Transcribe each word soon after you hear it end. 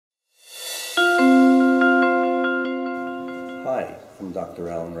I'm Dr.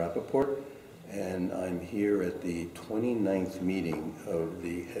 Alan Rappaport, and I'm here at the 29th meeting of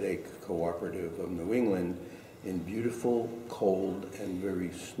the Headache Cooperative of New England in beautiful, cold, and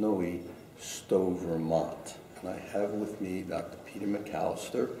very snowy Stowe, Vermont. And I have with me Dr. Peter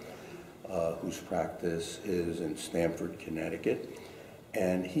Mccallister, whose practice is in Stamford, Connecticut.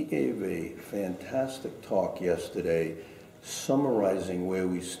 And he gave a fantastic talk yesterday summarizing where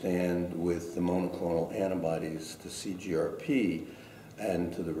we stand with the monoclonal antibodies to CGRP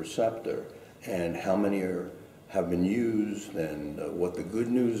and to the receptor, and how many have been used, and what the good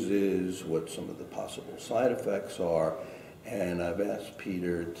news is, what some of the possible side effects are. And I've asked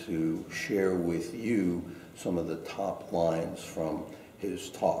Peter to share with you some of the top lines from his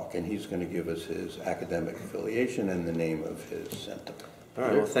talk, and he's going to give us his academic affiliation and the name of his center. All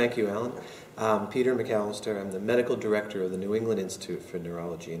right, well, thank you, Alan. Peter Mccallister. I'm the medical director of the New England Institute for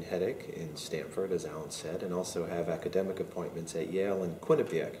Neurology and Headache in Stamford, as Alan said, and also have academic appointments at Yale and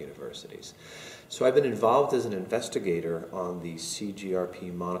Quinnipiac universities. So I've been involved as an investigator on the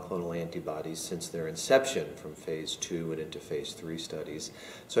CGRP monoclonal antibodies since their inception from phase 2 and into phase 3 studies.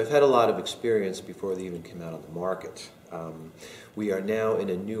 So I've had a lot of experience before they even came out on the market. We are now in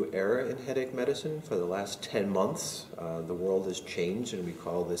a new era in headache medicine. For the last 10 months, the world has changed, and we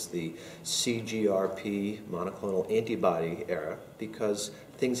call this the CGRP monoclonal antibody era because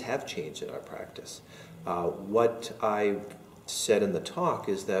things have changed in our practice. What I said in the talk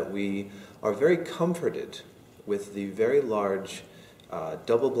is that we are very comforted with the very large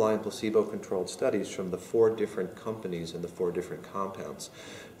double-blind placebo-controlled studies from the 4 different companies and the 4 different compounds.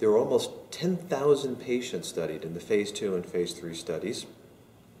 There were almost 10,000 patients studied in the phase 2 and phase 3 studies.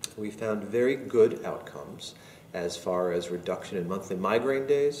 We found very good outcomes as far as reduction in monthly migraine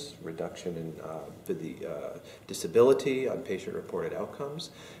days, reduction in the disability on patient-reported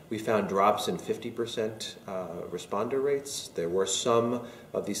outcomes. We found drops in 50% responder rates. There were some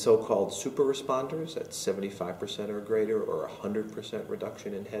of the so-called super responders at 75% or greater, or 100%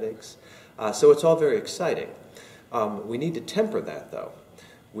 reduction in headaches. So it's all very exciting. We need to temper that, though.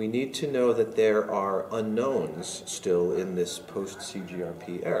 We need to know that there are unknowns still in this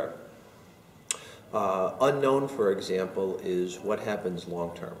post-CGRP era. Unknown, for example, is what happens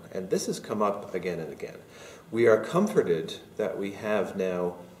long-term. And this has come up again and again. We are comforted that we have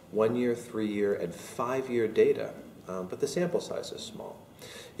now 1-year, 3-year, and 5-year data, but the sample size is small.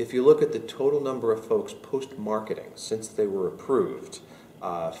 If you look at the total number of folks post-marketing since they were approved,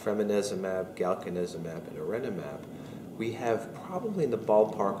 fremanezumab, galcanezumab, and erenumab, we have probably in the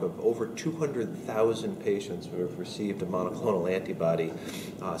ballpark of over 200,000 patients who have received a monoclonal antibody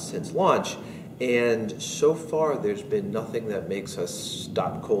since launch. And so far, there's been nothing that makes us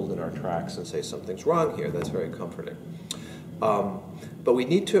stop cold in our tracks and say something's wrong here. That's very comforting. But we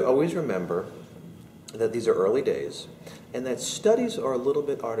need to always remember that these are early days and that studies are a little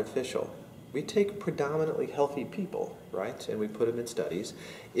bit artificial. We take predominantly healthy people, right, and we put them in studies.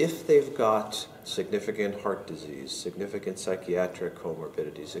 If they've got significant heart disease, significant psychiatric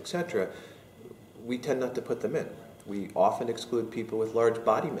comorbidities, etc., we tend not to put them in. We often exclude people with large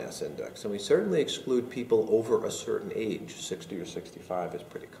body mass index, and we certainly exclude people over a certain age. 60 or 65 is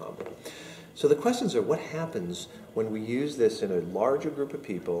pretty common. So the questions are, what happens when we use this in a larger group of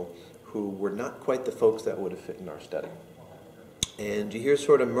people who were not quite the folks that would have fit in our study? And you hear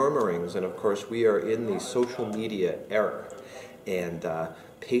sort of murmurings, and of course we are in the social media era, and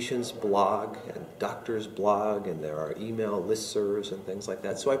patients blog, and doctors blog, and there are email listservs and things like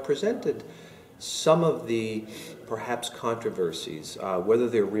that. So I presented some of the perhaps controversies, whether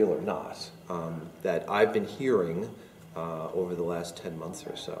they're real or not, that I've been hearing over the last 10 months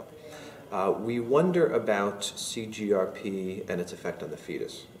or so. We wonder about CGRP and its effect on the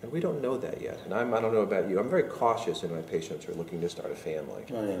fetus, and we don't know that yet. And I don't know about you. I'm very cautious in my patients who are looking to start a family.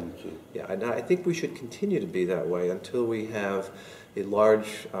 I am too. Yeah, and I think we should continue to be that way until we have a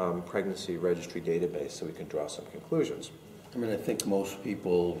large pregnancy registry database so we can draw some conclusions. I mean, I think most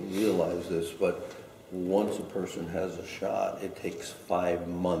people realize this, but once a person has a shot, it takes 5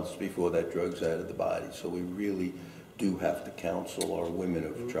 months before that drug's out of the body. So we really do have to counsel our women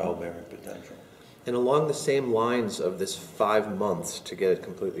of childbearing potential. And along the same lines of this 5 months to get it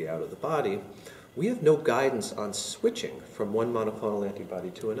completely out of the body, we have no guidance on switching from one monoclonal antibody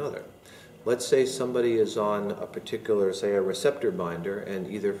to another. Let's say somebody is on a particular, say, a receptor binder, and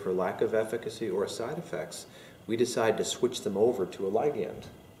either for lack of efficacy or side effects, we decide to switch them over to a ligand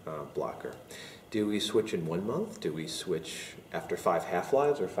blocker. Do we switch in 1 month? Do we switch after 5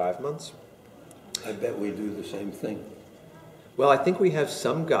 half-lives or 5 months? I bet we do the same thing. Well, I think we have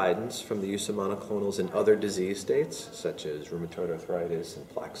some guidance from the use of monoclonals in other disease states, such as rheumatoid arthritis and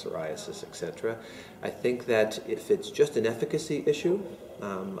plaque psoriasis, etc. I think that if it's just an efficacy issue,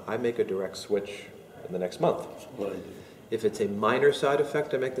 I make a direct switch in the next month. Right. If it's a minor side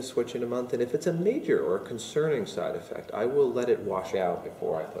effect, I make the switch in a month. And if it's a major or concerning side effect, I will let it wash out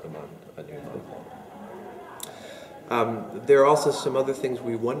before I put them on a new monoclonal. There are also some other things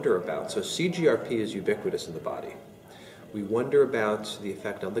we wonder about. So CGRP is ubiquitous in the body. We wonder about the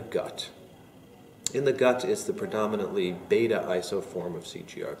effect on the gut. In the gut is the predominantly beta isoform of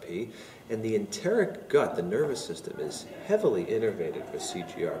CGRP, and the enteric gut, the nervous system, is heavily innervated with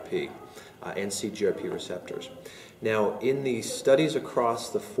CGRP and CGRP receptors. Now, in the studies across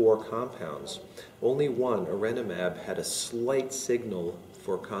the 4 compounds, only one, erenumab, had a slight signal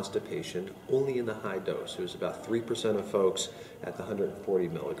for constipation, only in the high dose. It was about 3% of folks at the 140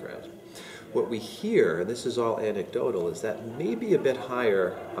 milligrams. What we hear, and this is all anecdotal, is that maybe a bit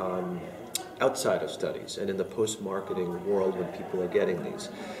higher outside of studies and in the post-marketing world when people are getting these.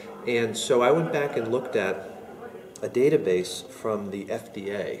 And so I went back and looked at a database from the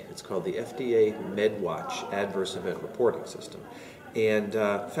FDA. It's called the FDA MedWatch Adverse Event Reporting System, and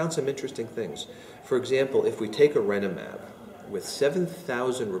found some interesting things. For example, if we take erenumab, with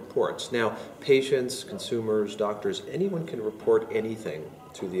 7,000 reports. Now, patients, consumers, doctors, anyone can report anything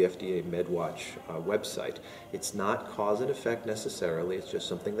to the FDA MedWatch website. It's not cause and effect necessarily, it's just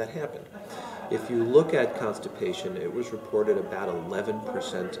something that happened. If you look at constipation, it was reported about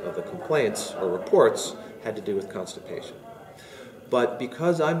 11% of the complaints or reports had to do with constipation. But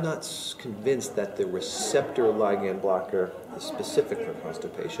because I'm not convinced that the receptor ligand blocker is specific for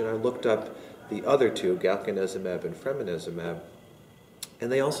constipation, I looked up the other two, galcanezumab and fremanezumab,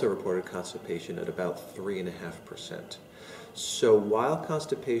 and they also reported constipation at about 3.5%. So while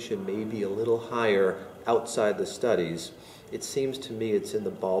constipation may be a little higher outside the studies, it seems to me it's in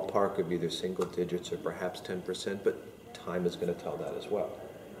the ballpark of either single digits or perhaps 10%, but time is going to tell that as well.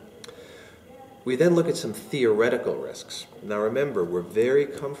 We then look at some theoretical risks. Now remember, we're very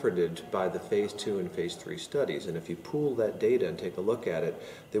comforted by the phase 2 and phase 3 studies, and if you pool that data and take a look at it,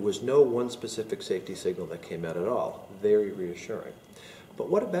 there was no one specific safety signal that came out at all. Very reassuring. But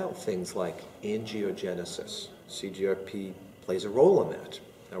what about things like angiogenesis? CGRP plays a role in that.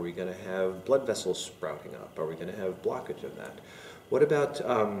 Are we going to have blood vessels sprouting up? Are we going to have blockage of that? What about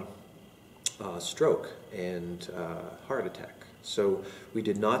stroke and heart attack? So we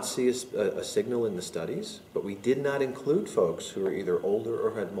did not see a signal in the studies, but we did not include folks who are either older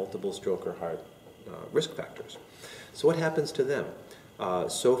or had multiple stroke or heart risk factors. So what happens to them?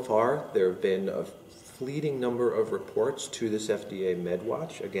 So far, there have been a fleeting number of reports to this FDA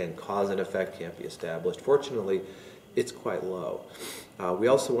MedWatch. Again, cause and effect can't be established. Fortunately, it's quite low. We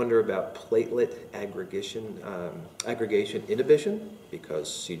also wonder about platelet aggregation inhibition,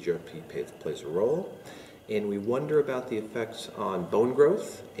 because CGRP plays a role. And we wonder about the effects on bone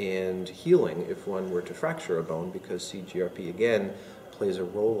growth and healing if one were to fracture a bone, because CGRP, again, plays a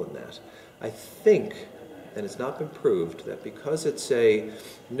role in that. I think, and it's not been proved, that because it's a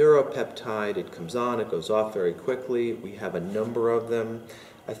neuropeptide, it comes on, it goes off very quickly, we have a number of them,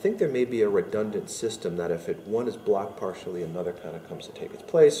 I think there may be a redundant system that if one is blocked partially, another kind of comes to take its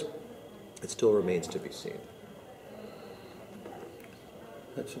place. It still remains to be seen.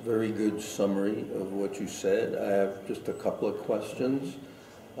 That's a very good summary of what you said. I have just a couple of questions.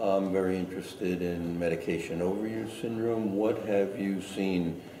 I'm very interested in medication overuse syndrome. What have you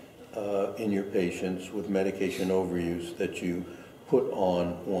seen in your patients with medication overuse that you put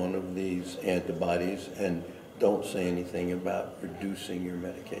on one of these antibodies and don't say anything about reducing your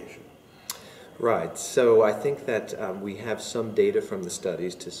medication? Right. So I think that we have some data from the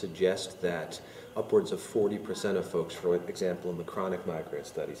studies to suggest that upwards of 40% of folks, for example, in the chronic migraine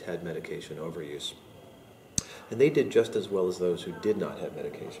studies, had medication overuse. And they did just as well as those who did not have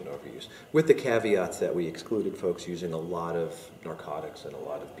medication overuse, with the caveats that we excluded folks using a lot of narcotics and a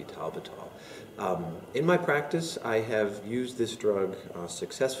lot of butalbital. In my practice, I have used this drug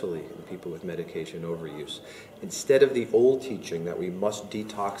successfully in people with medication overuse. Instead of the old teaching that we must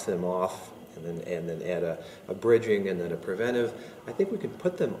detox them off and then add a bridging and then a preventive, I think we can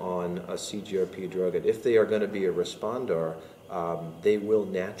put them on a CGRP drug, and if they are going to be a responder, they will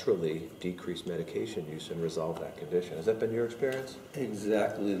naturally decrease medication use and resolve that condition. Has that been your experience?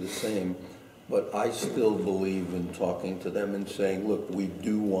 Exactly the same, but I still believe in talking to them and saying, look, we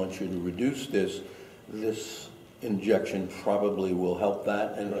do want you to reduce this. This injection probably will help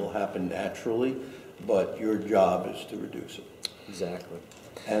that, and it'll happen naturally, but your job is to reduce it. Exactly.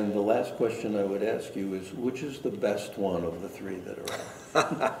 And the last question I would ask you is, which is the best one of the three that are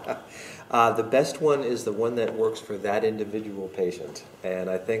out? The best one is the one that works for that individual patient, and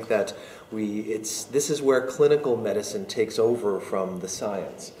I think that this is where clinical medicine takes over from the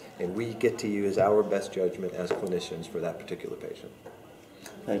science, and we get to use our best judgment as clinicians for that particular patient.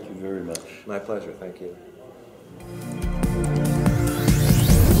 Thank you very much. My pleasure. Thank you.